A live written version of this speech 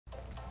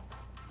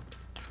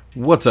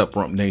What's up,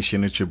 Rump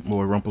Nation? It's your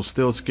boy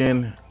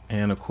Rumpelstiltskin,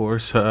 and of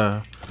course,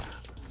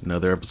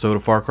 another episode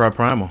of Cry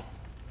Primal.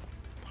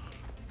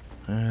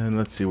 And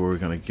let's see what we're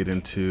gonna get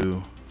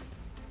into.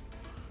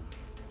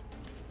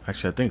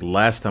 Actually, I think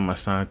last time I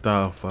signed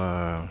off,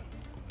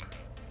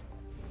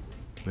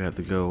 we had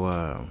to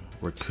go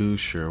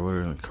Rakush or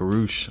what?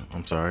 Karush.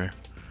 I'm sorry.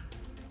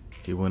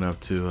 He went up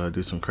to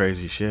do some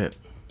crazy shit,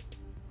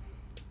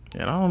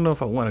 and I don't know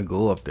if I want to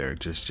go up there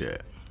just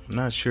yet. I'm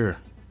not sure.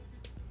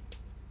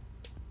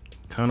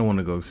 Kind of want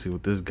to go see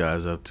what this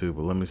guy's up to,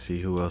 but let me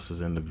see who else is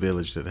in the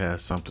village that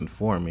has something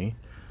for me.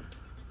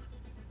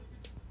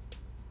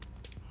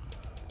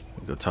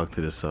 Go talk to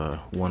this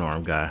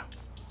one-armed guy.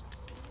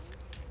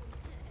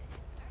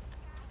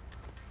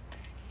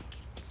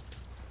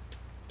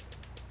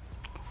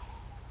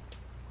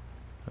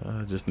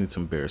 Just need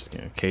some bear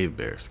skin, cave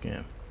bear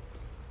skin.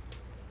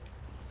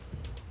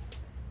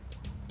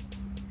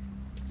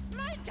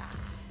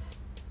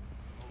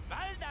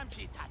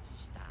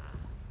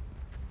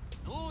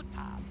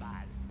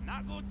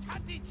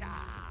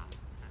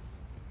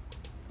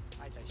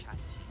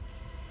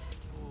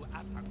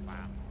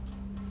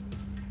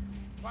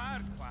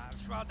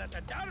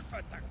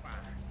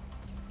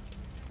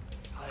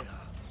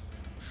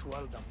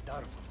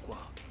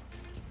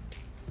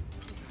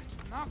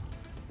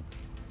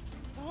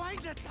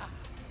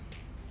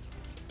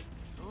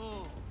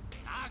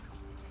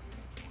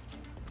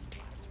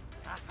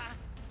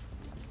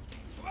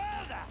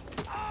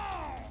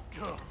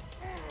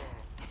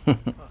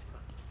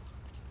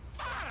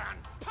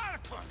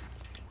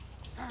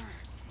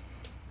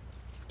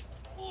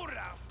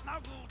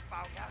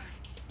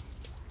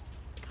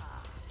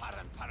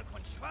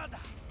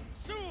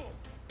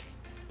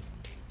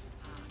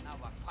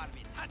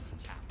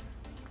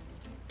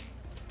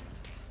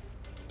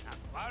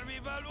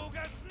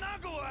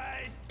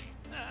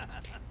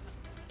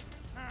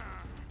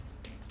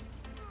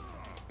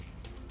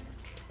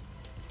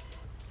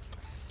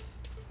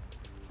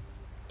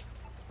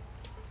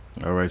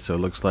 All right, so it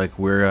looks like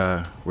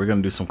we're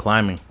gonna do some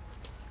climbing.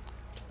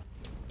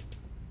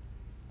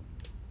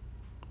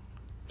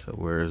 So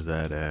where is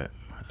that at?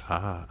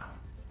 Ah.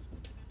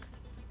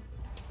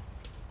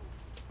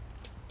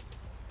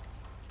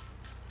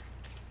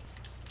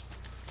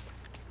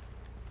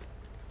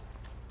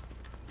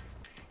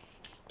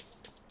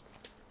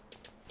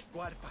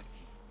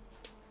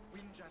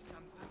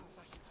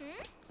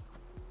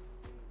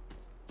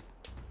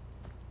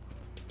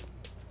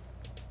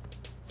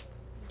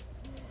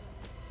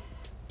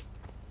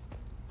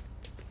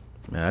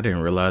 Man, I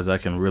didn't realize I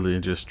can really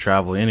just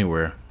travel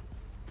anywhere.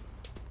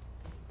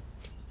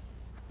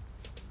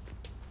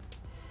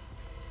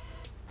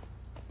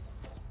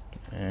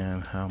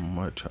 And how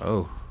much?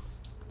 Oh,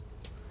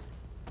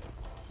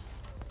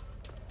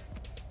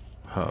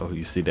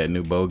 you see that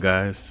new bow,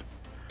 guys?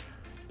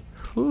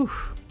 Whew.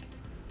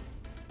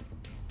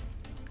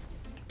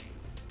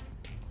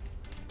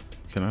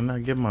 Can I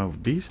not get my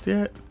beast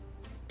yet?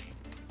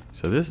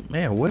 So this,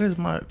 man, what is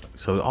my?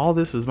 So all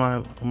this is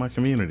my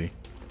community.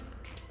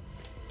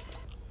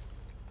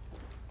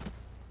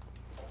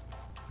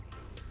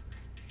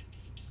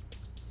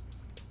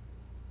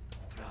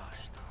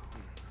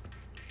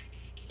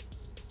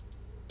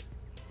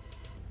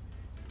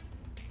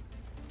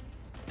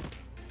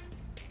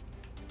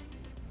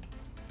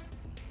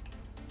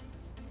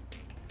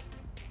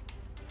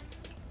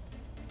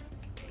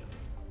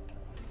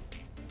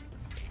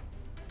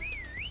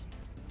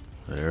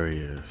 There he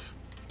is.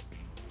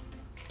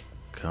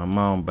 Come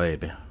on,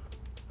 baby.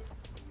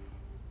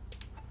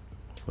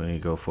 We need to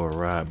go for a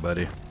ride,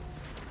 buddy.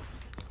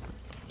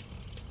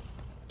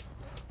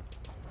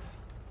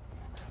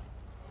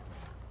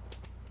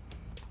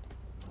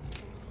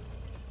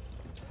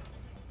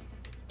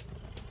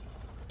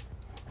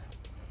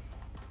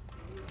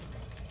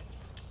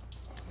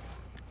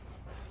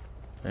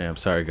 Hey, I'm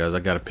sorry, guys.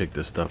 I gotta pick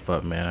this stuff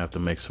up, man. I have to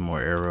make some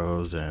more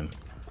arrows and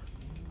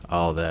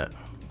all that.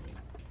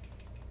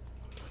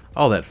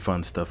 All that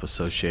fun stuff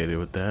associated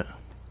with that.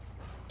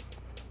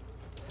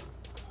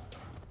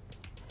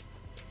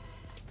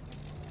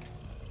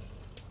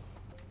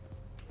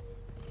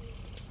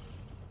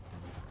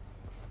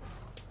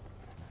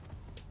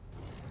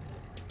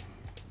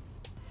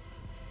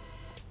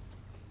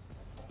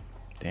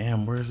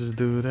 Damn, where's this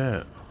dude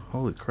at?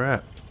 Holy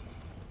crap.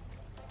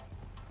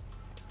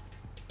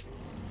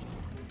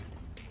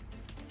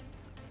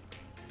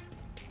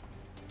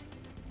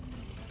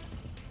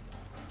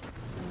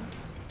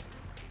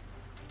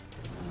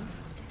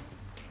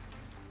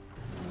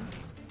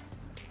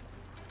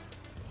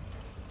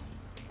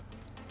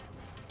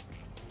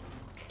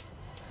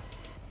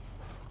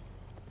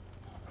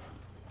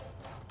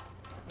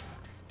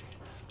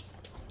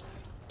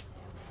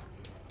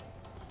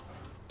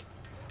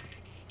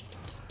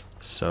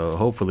 So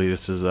hopefully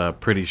this is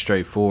pretty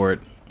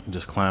straightforward.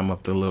 Just climb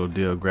up the little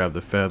deal, grab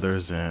the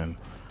feathers, and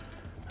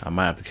I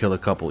might have to kill a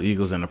couple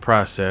eagles in the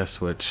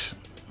process, which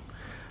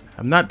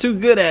I'm not too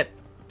good at,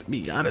 to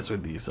be honest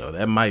with you. So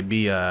that might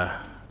be an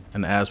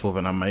ass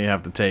whooping I may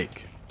have to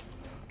take.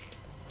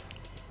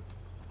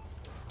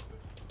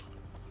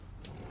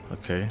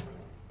 Okay.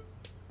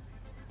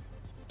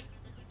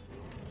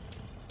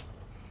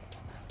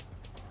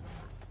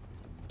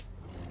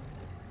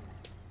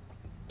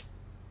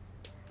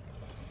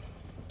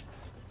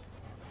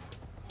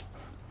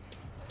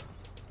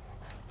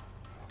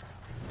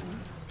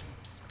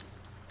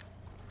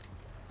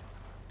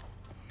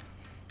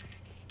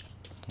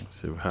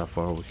 Let's see how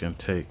far we can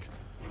take.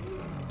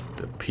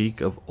 The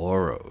peak of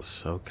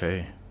Oros.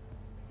 Okay.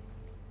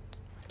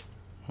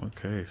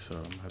 Okay, so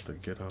I'm gonna have to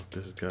get off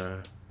this guy.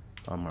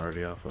 I'm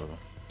already off of him.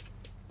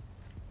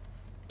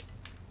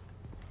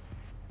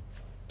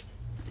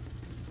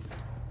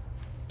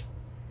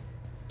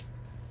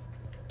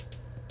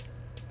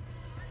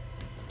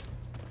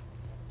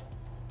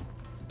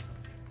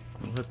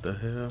 What the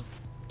hell?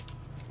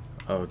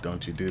 Oh,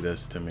 don't you do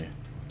this to me.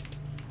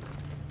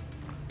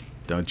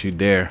 Don't you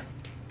dare.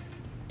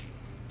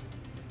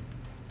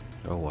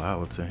 Oh wow,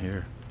 what's in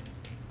here?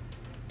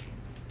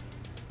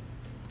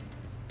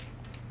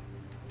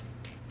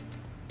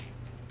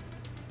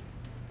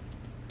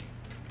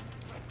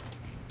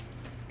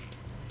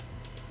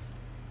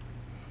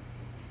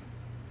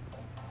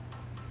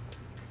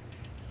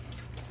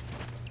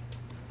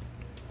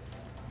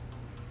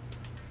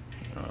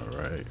 All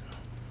right.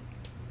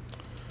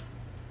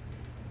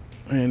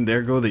 And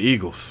there go the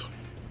eagles.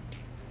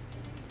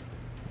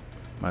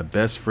 My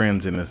best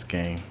friends in this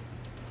game.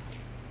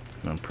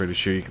 And I'm pretty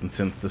sure you can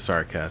sense the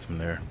sarcasm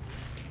there.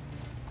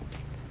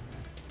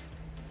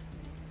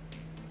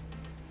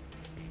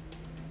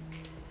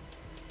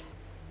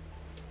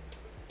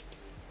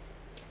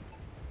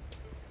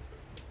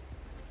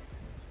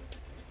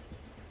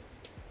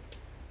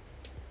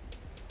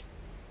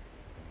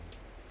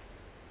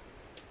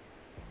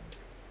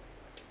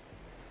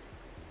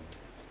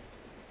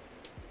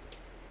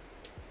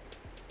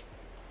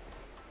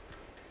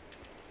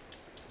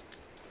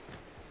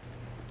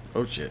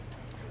 Oh shit.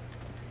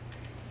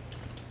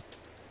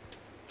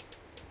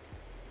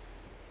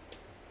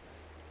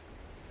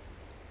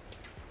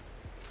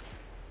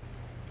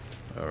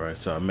 Alright,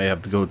 so I may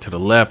have to go to the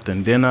left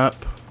and then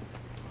up.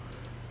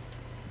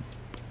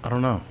 I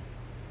don't know.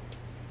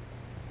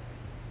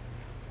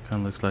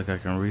 Kinda looks like I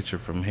can reach it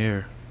from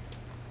here.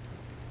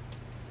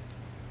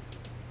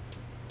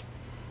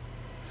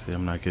 See,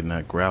 I'm not getting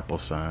that grapple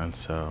sign,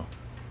 so.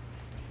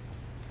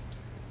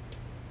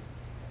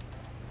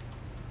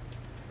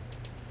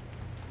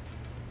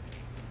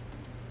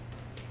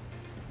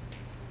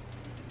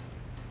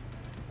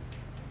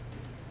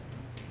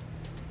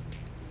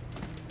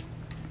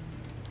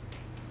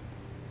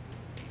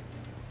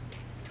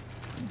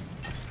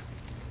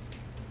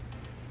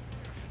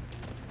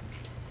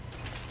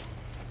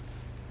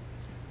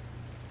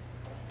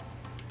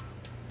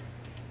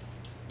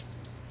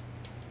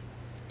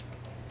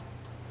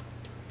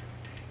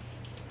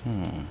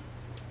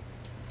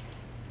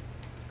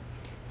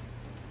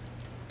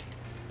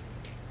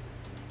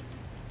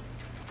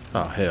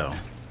 Oh, hell.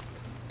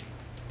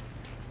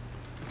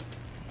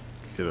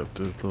 Get up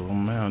this little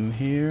mountain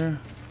here.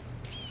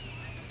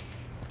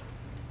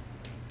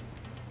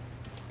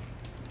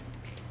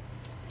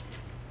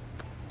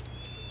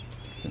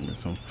 Give me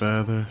some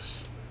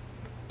feathers.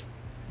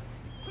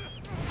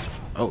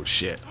 Oh,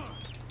 shit.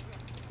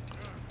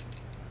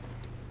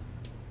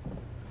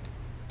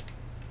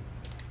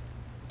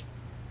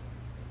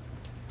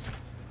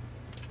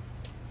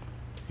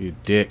 You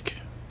dick.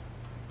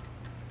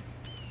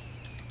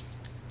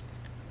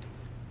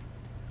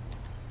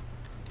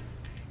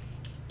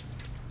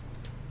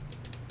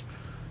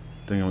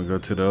 I think I'm gonna go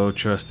to the old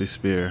trusty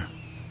spear.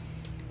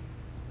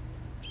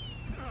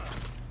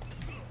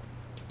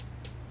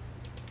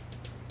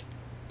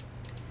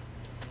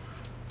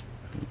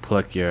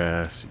 Pluck your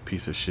ass, you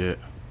piece of shit.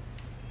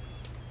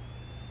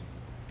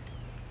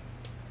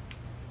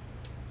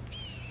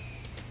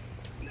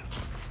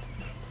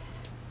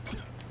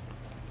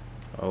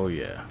 Oh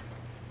yeah.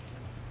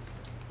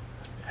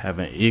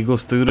 Having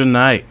eagles through the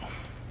night.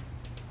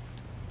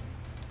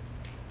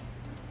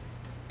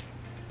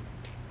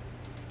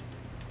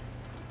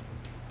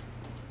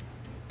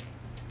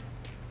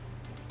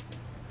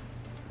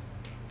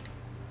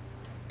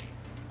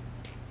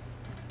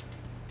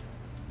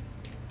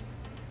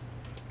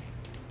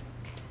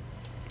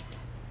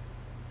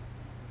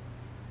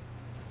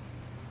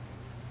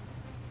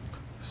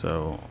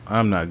 So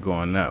I'm not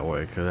going that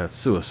way because that's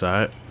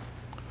suicide.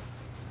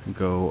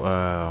 Go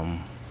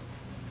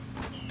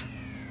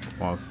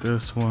walk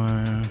this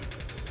one.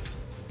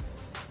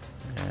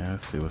 Yeah,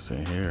 let's see what's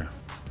in here.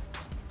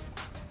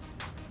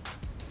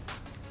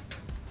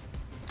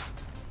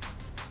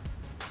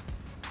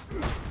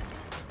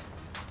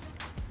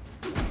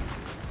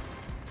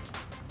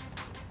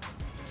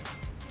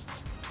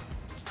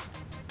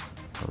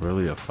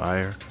 Really a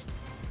fire?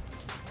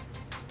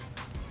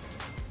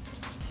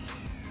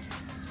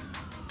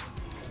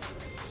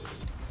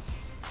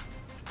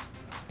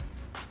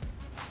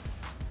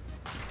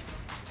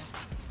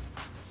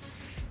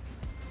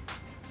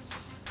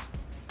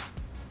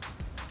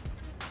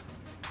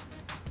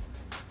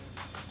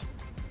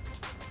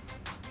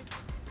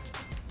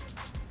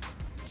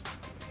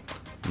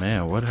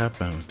 Man, what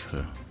happened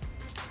to...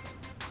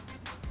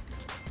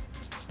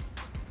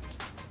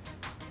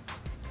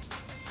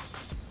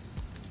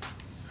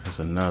 There's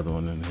another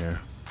one in here.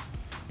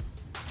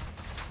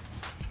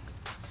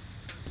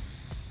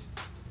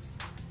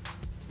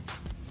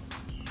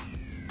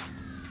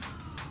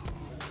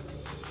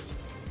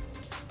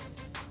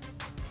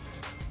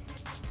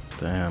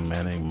 Damn,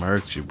 man, they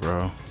murked you,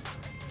 bro.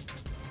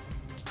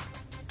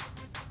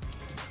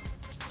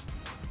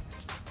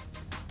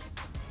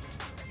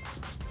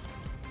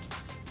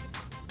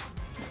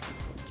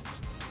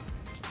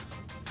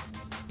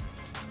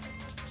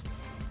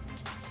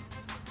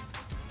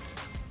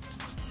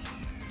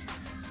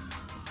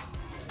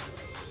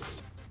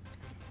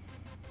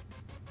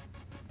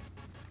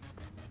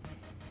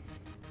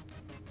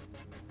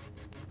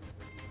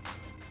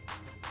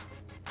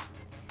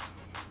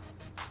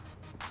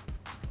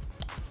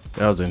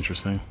 That was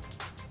interesting.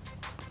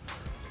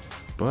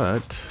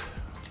 But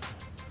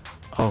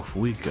off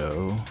we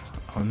go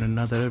on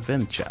another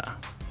adventure.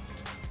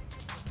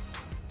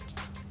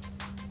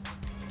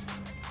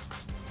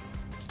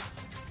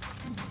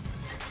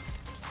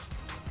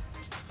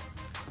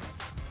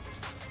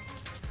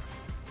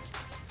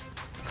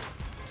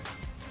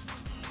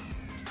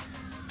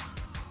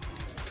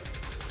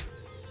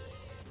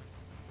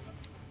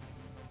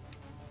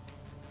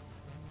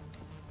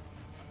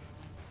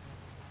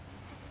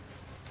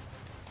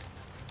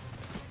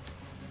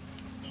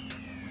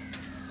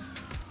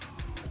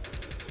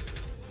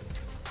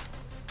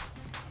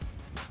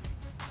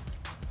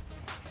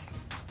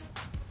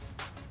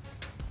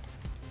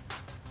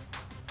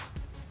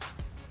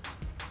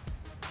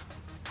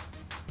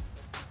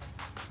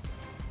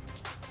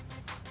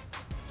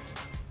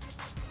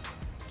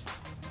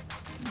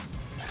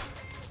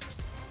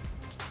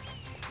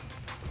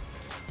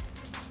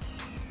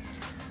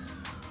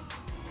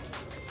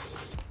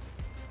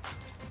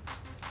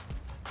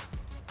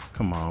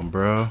 Come on,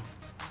 bro.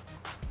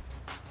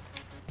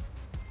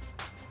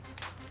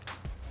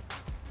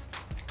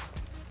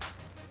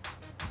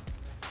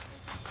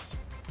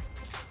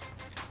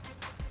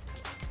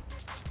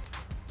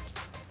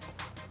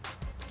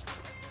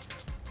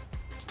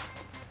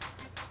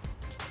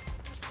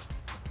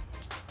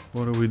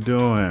 What are we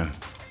doing?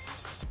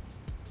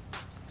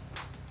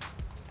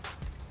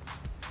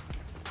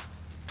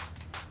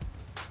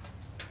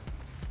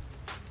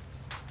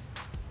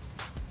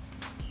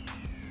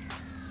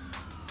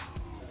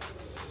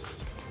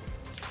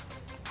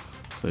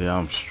 So yeah,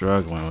 I'm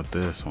struggling with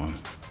this one.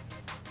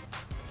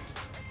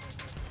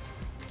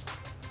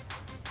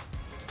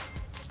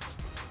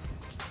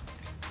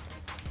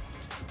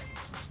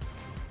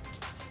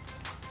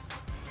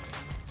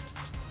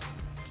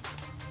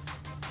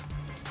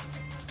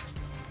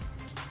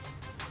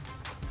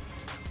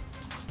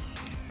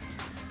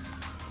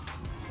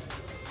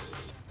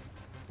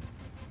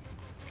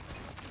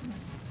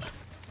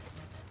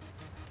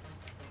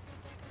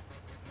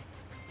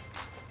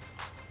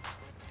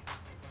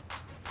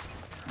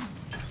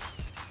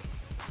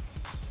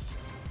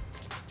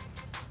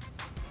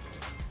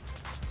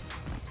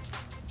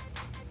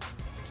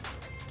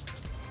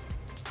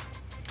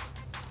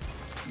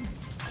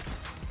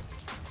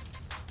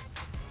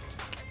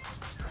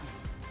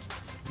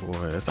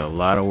 Boy, that's a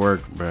lot of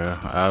work, bro.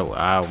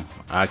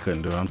 I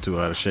couldn't do it. I'm too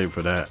out of shape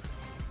for that.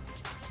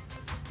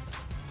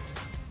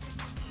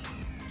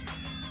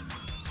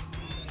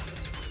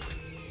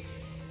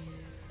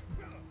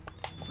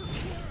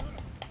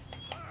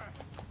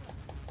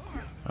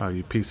 Oh,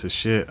 you piece of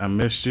shit. I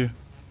missed you.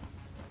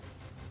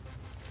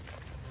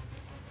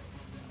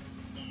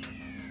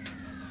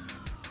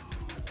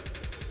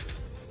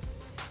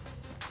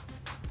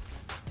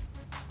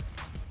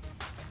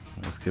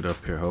 Let's get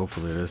up here.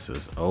 Hopefully this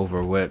is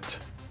over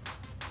with.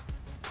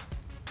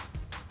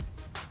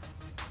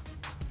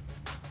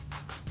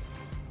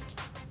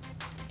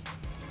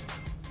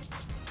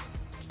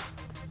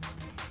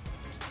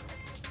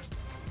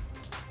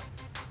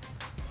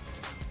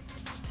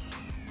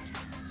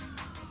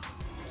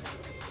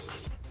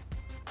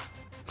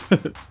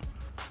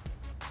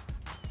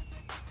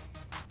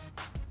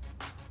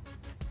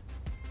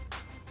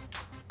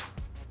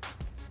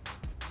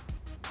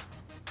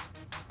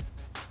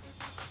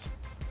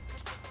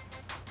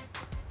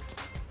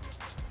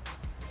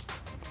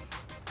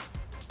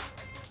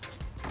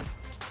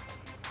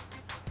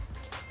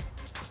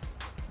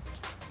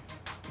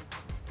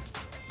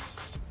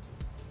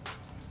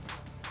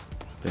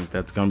 I think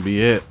that's gonna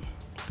be it.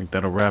 I think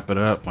that'll wrap it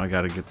up. I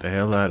gotta get the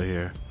hell out of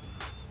here.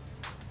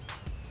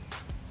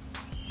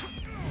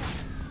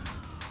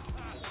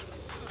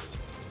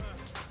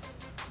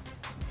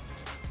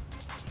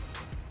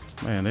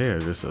 Man, they are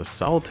just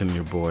assaulting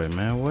your boy,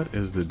 man. What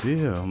is the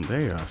deal?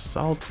 They are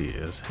salty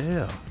as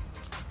hell.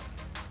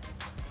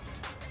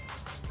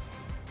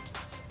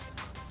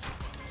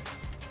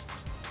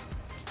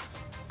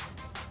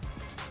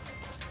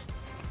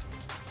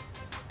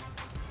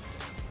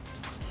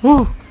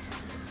 Whew.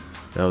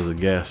 That was a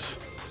guess.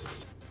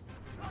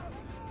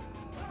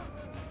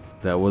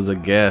 That was a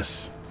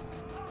guess.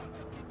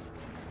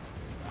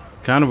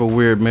 Kind of a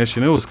weird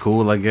mission. It was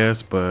cool, I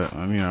guess, but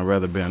I mean, I'd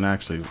rather been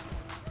actually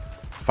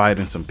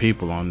fighting some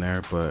people on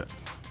there, but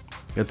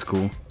it's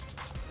cool.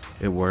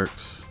 It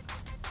works.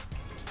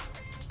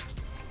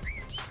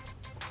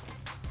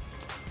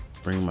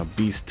 Bring my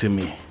beast to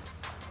me.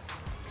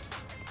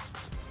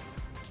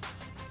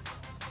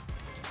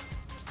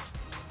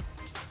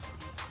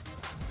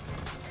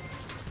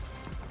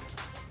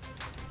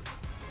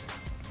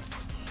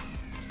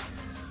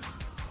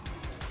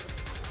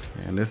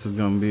 And this is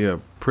going to be a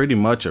pretty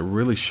much a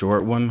really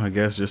short one, I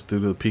guess, just through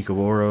the peak of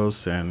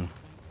Oros, and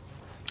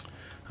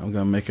I'm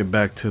going to make it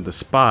back to the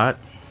spot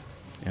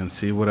and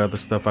see what other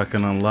stuff I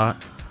can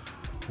unlock.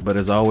 But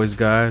as always,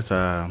 guys,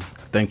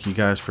 thank you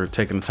guys for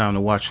taking the time to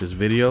watch this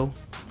video.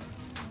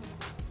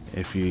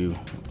 If you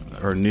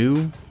are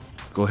new,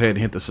 go ahead and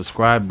hit the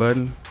subscribe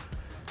button,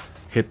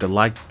 hit the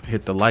like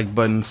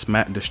button,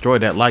 destroy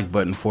that like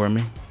button for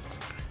me,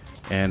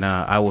 and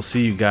I will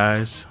see you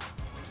guys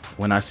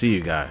when I see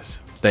you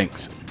guys.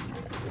 Thanks.